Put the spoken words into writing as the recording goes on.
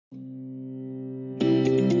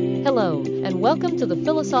Hello, and welcome to the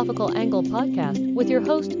Philosophical Angle podcast with your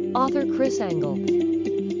host, author Chris Angle.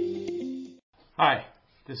 Hi,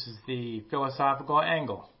 this is the Philosophical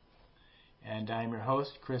Angle, and I'm your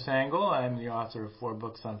host, Chris Angle. I'm the author of 4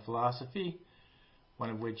 books on philosophy, one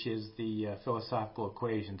of which is the Philosophical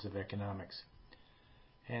Equations of Economics.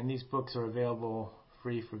 And these books are available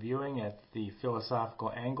free for viewing at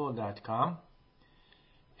thephilosophicalAngle.com.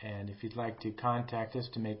 And if you'd like to contact us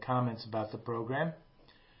to make comments about the program,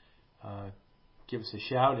 give us a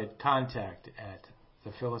shout at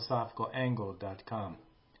contact@thephilosophicalAngle.com.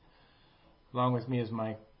 Along with me is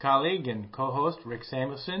my colleague and co-host, Rick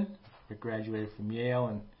Samuelson. Rick graduated from Yale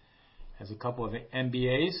and has a couple of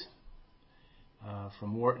MBAs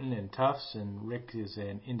from Wharton and Tufts, and Rick is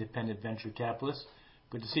an independent venture capitalist.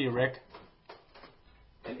 Good to see you, Rick.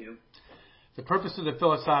 Thank you. The purpose of the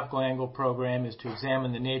Philosophical Angle program is to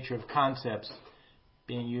examine the nature of concepts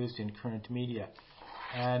being used in current media.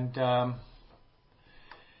 And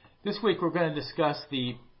this week we're going to discuss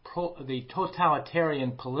the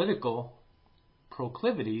totalitarian political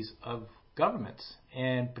proclivities of governments,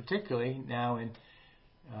 and particularly now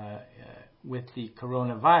with the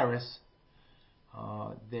coronavirus,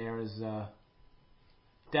 there's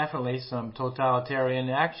definitely some totalitarian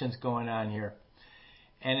actions going on here.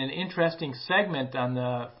 And an interesting segment on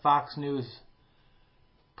the Fox News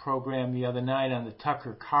program the other night on the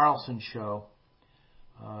Tucker Carlson show,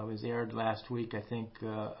 it was aired last week, I think,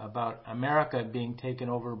 about America being taken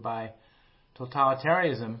over by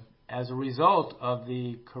totalitarianism as a result of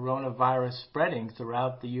the coronavirus spreading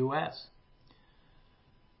throughout the U.S.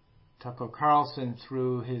 Tucker Carlson,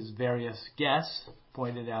 through his various guests,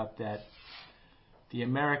 pointed out that the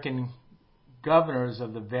American governors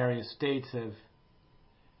of the various states have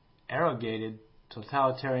arrogated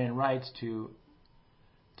totalitarian rights to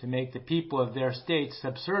make the people of their states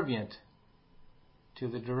subservient to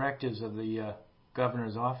the directives of the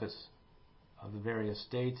governor's office of the various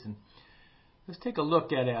states. And let's take a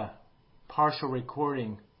look at a partial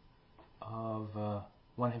recording of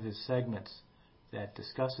one of his segments that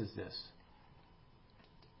discusses this.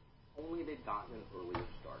 Only they'd gotten an earlier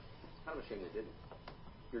start. It's kind of a shame they didn't.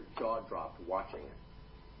 Your jaw dropped watching it.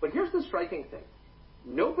 But here's the striking thing.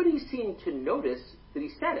 Nobody seemed to notice that he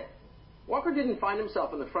said it. Walker didn't find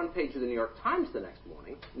himself on the front page of the New York Times the next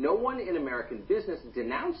morning. No one in American business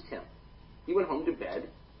denounced him. He went home to bed,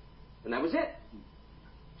 and that was it.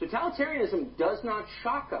 Totalitarianism does not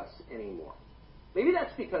shock us anymore. Maybe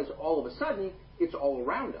that's because all of a sudden, it's all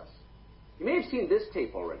around us. You may have seen this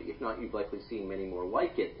tape already. If not, you've likely seen many more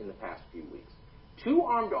like it in the past few weeks. 2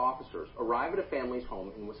 armed officers arrive at a family's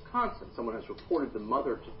home in Wisconsin. Someone has reported the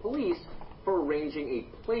mother to police for arranging a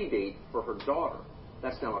play date for her daughter.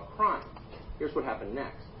 That's now a crime. Here's what happened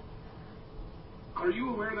next. Are you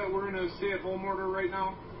aware that we're in a stay-at-home order right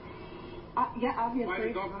now? Yeah, obviously. By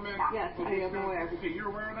the government? Yes, I am aware. Okay, you're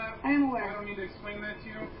aware of that? I am aware. I don't need to explain that to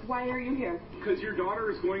you? Why are you here? Because your daughter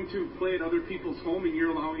is going to play at other people's home and you're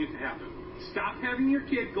allowing it to happen. Stop having your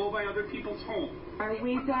kid go by other people's home. Are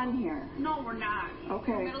we done here? No, we're not.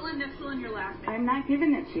 Okay. Middle initial and your last name. I'm not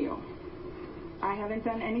giving it to you. I haven't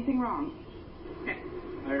done anything wrong. Okay.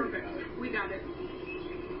 Perfect. We got it.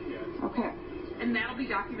 Yeah. Okay. And that'll be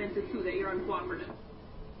documented too, that you're uncooperative.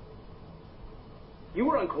 You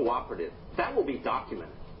were uncooperative. That will be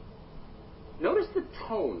documented. Notice the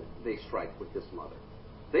tone they strike with this mother.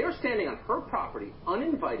 They are standing on her property,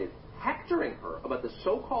 uninvited, hectoring her about the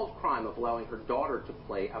so-called crime of allowing her daughter to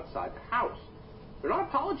play outside the house. They're not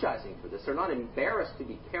apologizing for this. They're not embarrassed to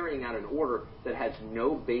be carrying out an order that has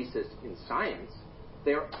no basis in science.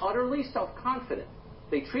 They are utterly self-confident.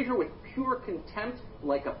 They treat her with pure contempt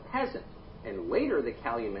like a peasant. And later, the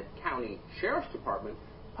Calumet County Sheriff's Department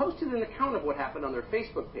posted an account of what happened on their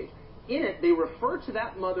Facebook page. In it, they refer to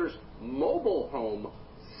that mother's mobile home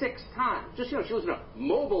 6 times. Just, she lives in a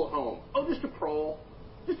mobile home. Oh, just a prole,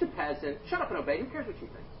 just a peasant. Shut up and obey. Who cares what she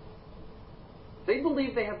thinks? They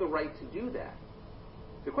believe they have the right to do that.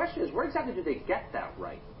 The question is, where exactly do they get that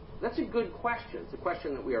right? That's a good question. It's a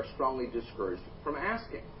question that we are strongly discouraged from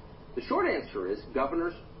asking. The short answer is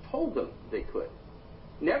governors told them they could.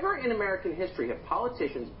 Never in American history have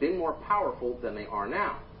politicians been more powerful than they are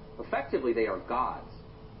now. Effectively, they are gods.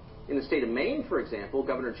 In the state of Maine, for example,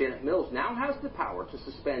 Governor Janet Mills now has the power to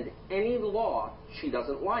suspend any law she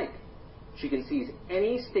doesn't like. She can seize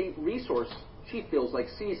any state resource she feels like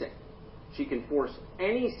seizing. She can force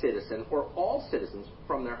any citizen or all citizens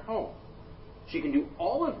from their home. She can do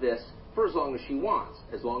all of this for as long as she wants,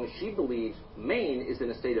 as long as she believes Maine is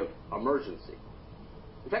in a state of emergency.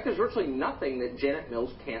 In fact, there's virtually nothing that Janet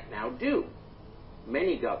Mills can't now do.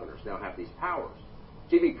 Many governors now have these powers.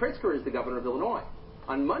 J.B. Pritzker is the governor of Illinois.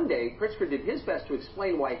 On Monday, Pritzker did his best to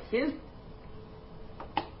explain why his...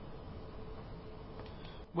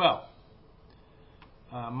 Well,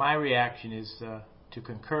 my reaction is to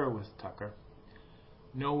concur with Tucker.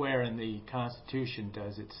 Nowhere in the Constitution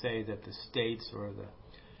does it say that the states or the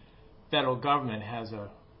federal government has a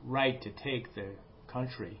right to take the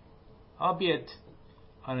country, albeit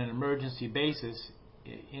on an emergency basis,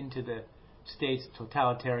 into the state's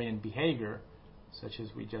totalitarian behavior, such as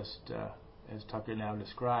we just, as Tucker now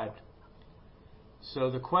described.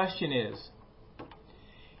 So the question is,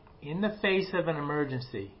 in the face of an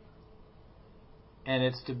emergency, and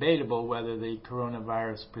it's debatable whether the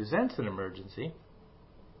coronavirus presents an emergency,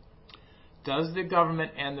 does the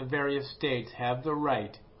government and the various states have the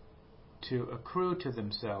right to accrue to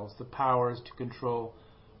themselves the powers to control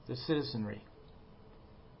the citizenry?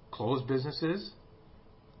 Close businesses,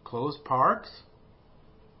 close parks,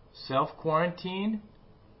 self-quarantine,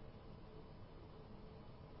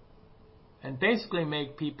 and basically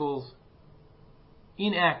make people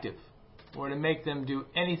inactive, or to make them do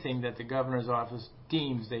anything that the governor's office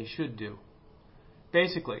deems they should do.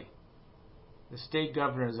 Basically, the state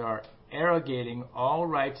governors are arrogating all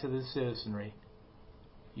rights of the citizenry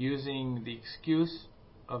using the excuse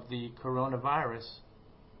of the coronavirus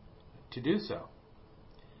to do so.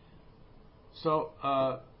 So,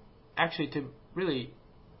 actually, to really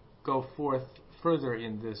go forth further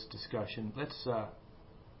in this discussion, let's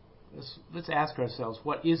ask ourselves,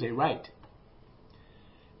 what is a right?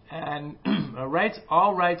 And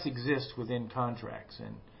all rights exist within contracts,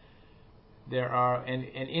 and there are, and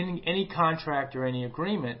in any contract or any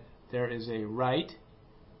agreement, there is a right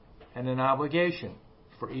and an obligation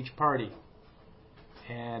for each party.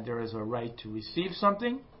 And there is a right to receive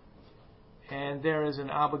something, and there is an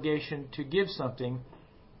obligation to give something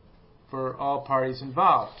for all parties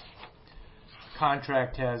involved. A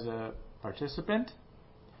contract has a participant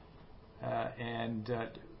and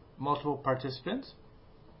multiple participants.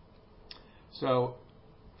 So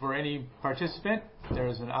for any participant, there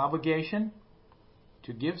is an obligation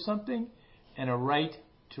to give something and a right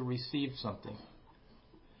to receive something.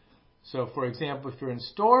 So, for example, if you're in a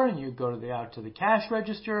store and you go out to the cash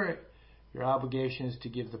register, your obligation is to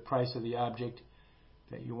give the price of the object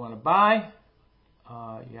that you want to buy.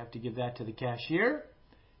 You have to give that to the cashier,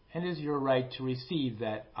 and it is your right to receive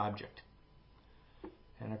that object.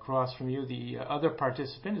 And across from you, the other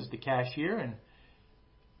participant is the cashier, and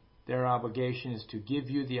their obligation is to give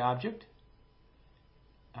you the object,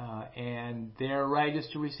 and their right is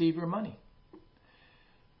to receive your money.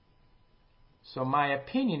 So my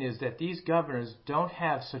opinion is that these governors don't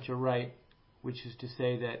have such a right, which is to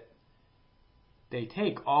say that they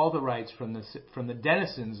take all the rights from the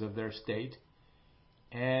denizens of their state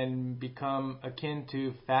and become akin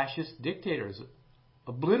to fascist dictators,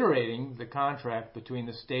 obliterating the contract between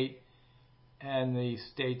the state and the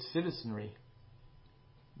state's citizenry,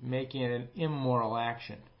 making it an immoral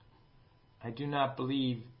action. I do not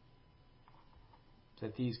believe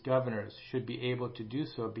that these governors should be able to do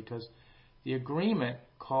so, because the agreement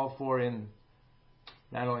called for in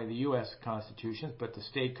not only the U.S. constitutions, but the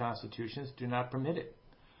state constitutions do not permit it.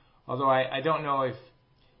 Although I don't know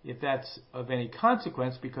if that's of any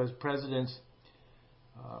consequence, because presidents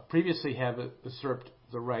previously have usurped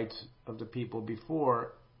the rights of the people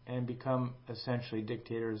before and become essentially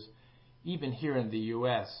dictators, even here in the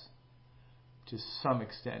U.S. to some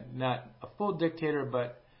extent. Not a full dictator,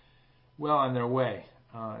 but well on their way.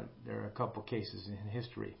 There are a couple cases in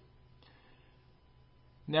history.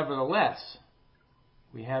 Nevertheless,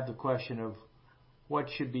 we have the question of what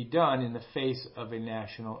should be done in the face of a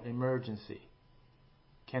national emergency.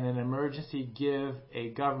 Can an emergency give a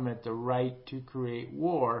government the right to create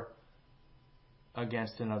war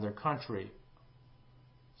against another country,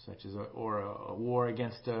 such as a war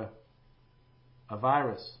against a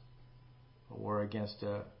virus, a war against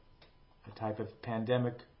a type of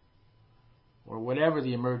pandemic, or whatever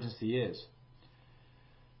the emergency is?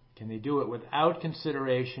 Can they do it without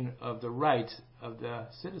consideration of the rights of the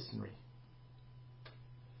citizenry?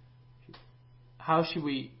 How should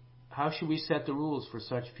we set the rules for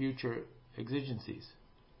such future exigencies?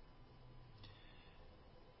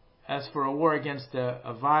 As for a war against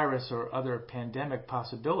a virus or other pandemic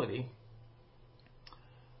possibility,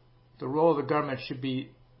 the role of the government should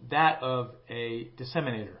be that of a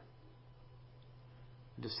disseminator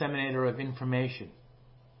of information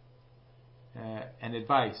and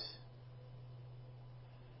advice.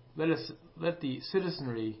 Let the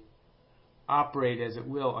citizenry operate as it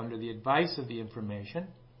will under the advice of the information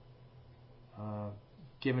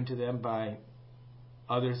given to them by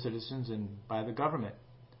other citizens and by the government.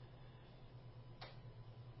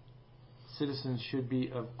 citizens should be,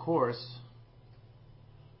 of course,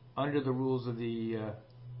 under the rules of to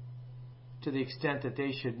the extent that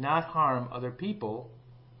they should not harm other people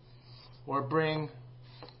or bring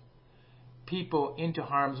people into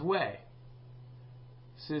harm's way.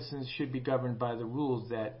 Citizens should be governed by the rules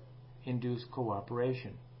that induce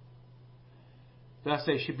cooperation. Thus,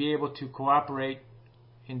 they should be able to cooperate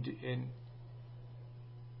in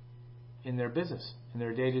their business, in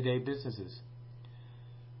their day-to-day businesses.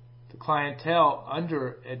 The clientele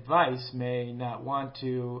under advice may not want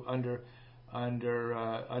to, under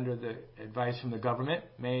the advice from the government,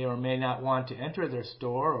 may or may not want to enter their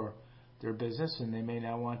store or their business, and they may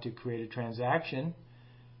not want to create a transaction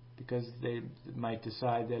because they might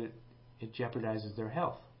decide that it jeopardizes their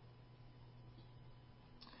health.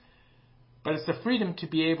 But it's the freedom to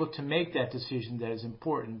be able to make that decision that is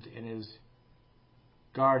important and is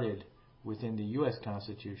guarded within the U.S.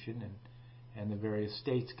 Constitution and the various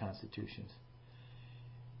states' constitutions.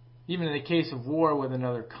 Even in the case of war with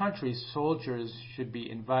another country, soldiers should be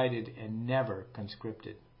invited and never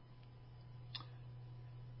conscripted.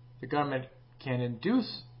 The government can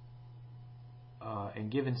induce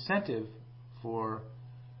and give incentive for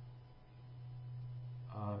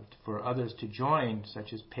others to join,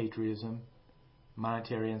 such as patriotism,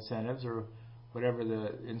 monetary incentives, or whatever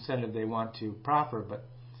the incentive they want to proffer. But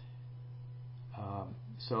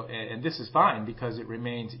and this is fine because it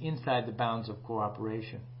remains inside the bounds of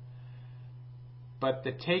cooperation. But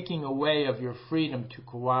the taking away of your freedom to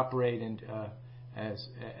cooperate and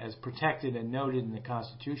as protected and noted in the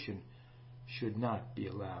Constitution should not be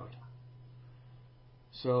allowed.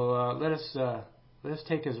 So let us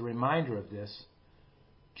take as a reminder of this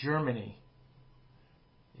Germany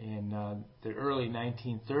in the early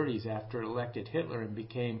 1930s, after it elected Hitler and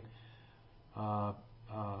became the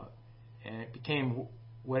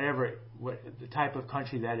type of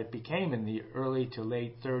country that it became in the early to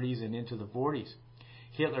late 30s and into the 40s.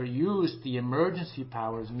 Hitler used the emergency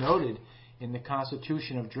powers noted in the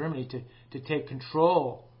Constitution of Germany to take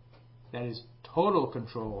control, that is, total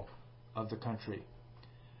control of the country.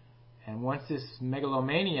 And once this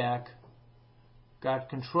megalomaniac got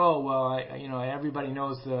control, well, everybody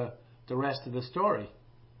knows the rest of the story.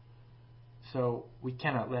 So we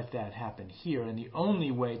cannot let that happen here. And the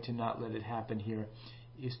only way to not let it happen here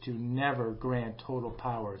is to never grant total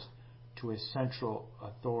powers to a central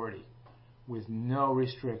authority with no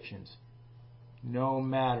restrictions, no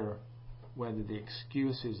matter whether the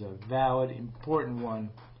excuse is a valid, important one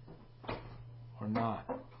or not.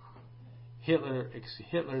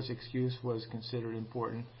 Hitler's excuse was considered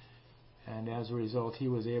important, and as a result, he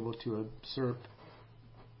was able to usurp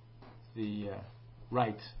the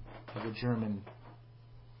rights of the German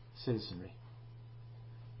citizenry.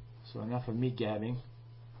 So enough of me gabbing.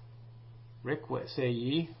 Rick, what say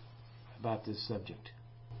ye about this subject?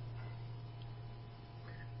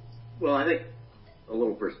 Well, I think a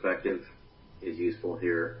little perspective is useful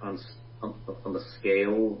here on the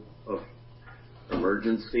scale of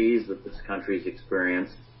emergencies that this country's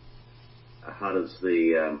experienced. How does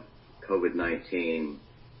the COVID-19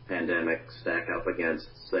 pandemic stack up against,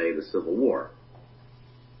 say, the Civil War?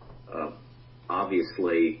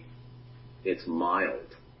 Obviously, it's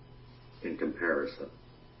mild in comparison,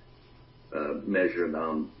 measured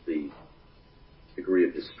on the degree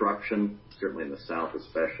of destruction, certainly in the South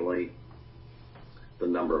especially, the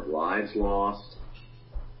number of lives lost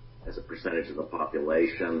as a percentage of the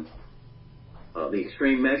population, the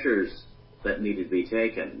extreme measures that needed to be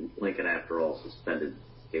taken. Lincoln, after all, suspended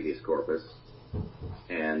habeas corpus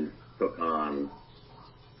and took on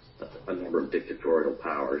a number of dictatorial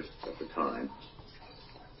powers at the time,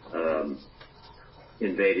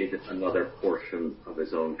 invaded another portion of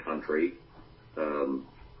his own country.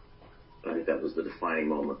 I think that was the defining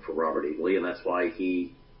moment for Robert E. Lee, and that's why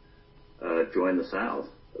he joined the South,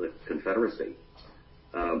 the Confederacy.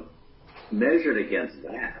 Measured against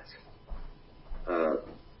that, the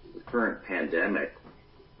current pandemic,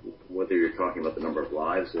 whether you're talking about the number of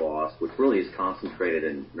lives lost, which really is concentrated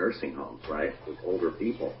in nursing homes, right, with older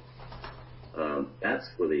people, that's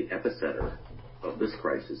where the epicenter of this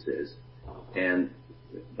crisis is. And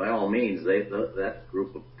by all means, that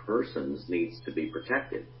group of persons needs to be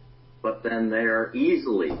protected. But then they are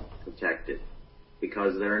easily protected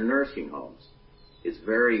because they're in nursing homes. It's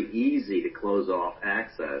very easy to close off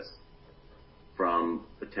access from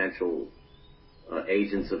potential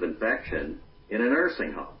agents of infection in a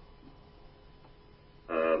nursing home.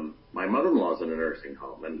 My mother-in-law's in a nursing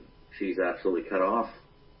home, and she's absolutely cut off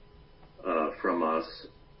from us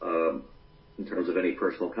in terms of any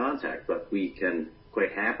personal contact, but we can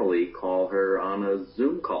quite happily call her on a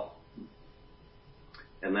Zoom call.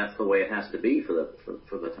 and that's the way it has to be for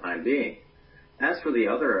the time being. As for the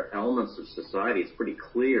other elements of society, it's pretty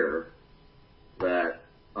clear that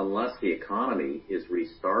unless the economy is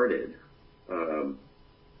restarted,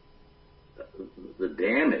 the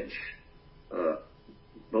damage,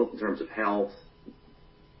 both in terms of health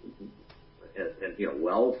and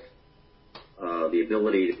wealth, the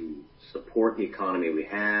ability to support the economy we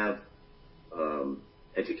have,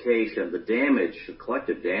 education, the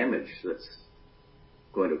collective damage that's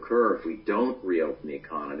going to occur if we don't reopen the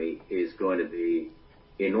economy is going to be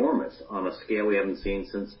enormous on a scale we haven't seen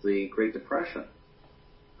since the Great Depression.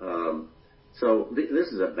 So this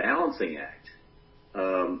is a balancing act.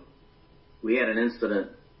 We had an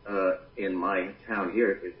incident in my town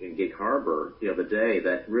here in Gig Harbor the other day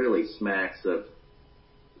that really smacks of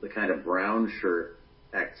the kind of brown shirt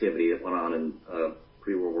activity that went on in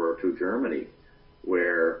pre-World War II Germany,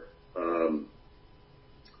 where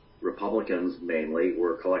Republicans mainly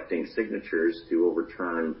were collecting signatures to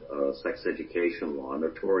overturn sex education law,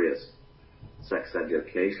 notorious sex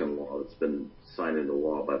education law that's been signed into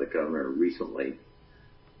law by the governor recently,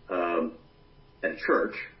 at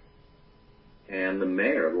church. And the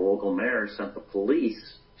local mayor, sent the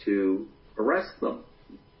police to arrest them.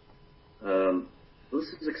 This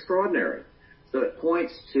is extraordinary. So it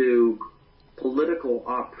points to political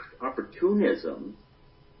opportunism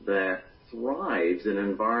that thrives in an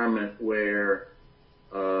environment where,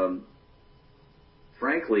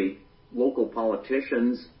 frankly, local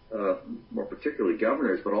politicians, more particularly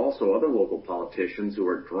governors, but also other local politicians who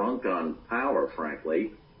are drunk on power,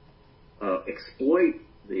 frankly, exploit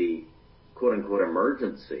the quote-unquote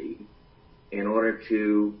emergency in order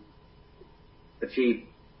to achieve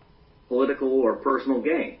political or personal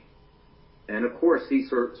gain. And of course, these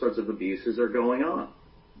sorts of abuses are going on.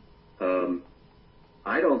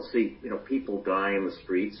 I don't see, people dying in the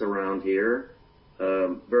streets around here.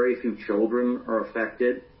 Very few children are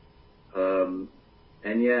affected, and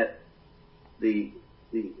yet the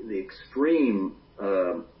extreme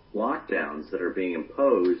lockdowns that are being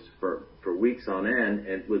imposed for weeks on end,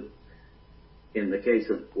 and in the case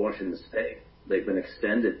of Washington State, they've been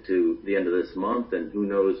extended to the end of this month, and who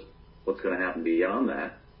knows what's going to happen beyond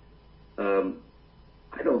that.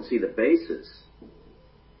 I don't see the basis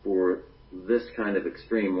for this kind of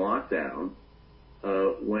extreme lockdown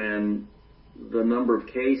when the number of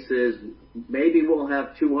cases, maybe we'll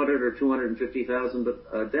have 200 or 250,000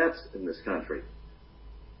 deaths in this country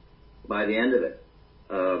by the end of it.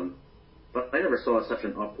 But I never saw such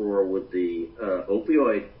an uproar with the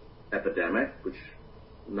opioid epidemic, which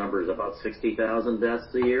numbers about 60,000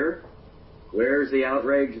 deaths a year. Where's the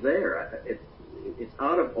outrage there? It's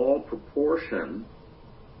out of all proportion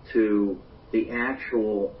to the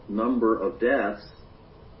actual number of deaths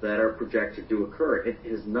that are projected to occur. It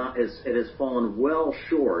has fallen well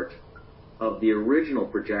short of the original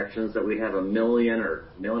projections that we'd have 1 million or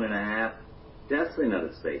 1.5 million deaths in the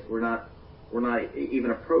United States. We're not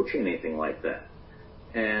even approaching anything like that.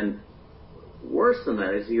 And worse than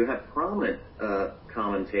that is you have prominent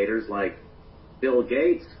commentators like Bill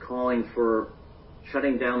Gates calling for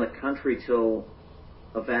shutting down the country till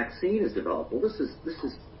a vaccine is developed. Well,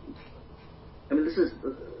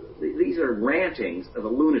 these are rantings of a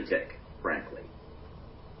lunatic, frankly.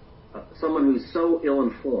 Someone who's so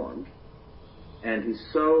ill-informed and who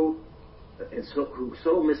so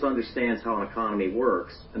misunderstands how an economy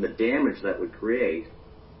works and the damage that would create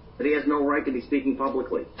that he has no right to be speaking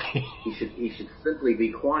publicly. He should simply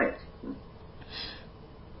be quiet.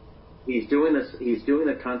 He's doing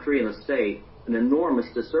the country and the state an enormous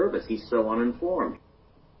disservice. He's so uninformed.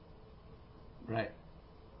 Right.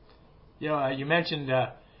 You mentioned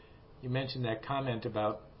that comment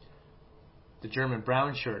about the German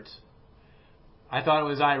brown shirts. I thought it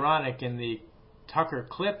was ironic in the Tucker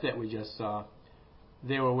clip that we just saw,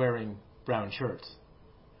 they were wearing brown shirts.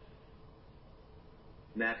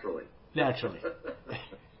 Naturally.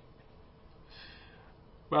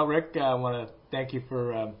 Well, Rick, I want to thank you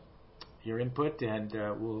for your input, and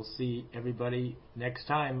we'll see everybody next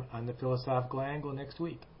time on the Philosophical Angle next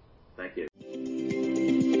week. Thank you.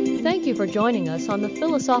 Thank you for joining us on the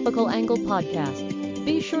Philosophical Angle podcast.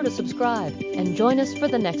 Be sure to subscribe and join us for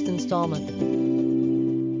the next installment.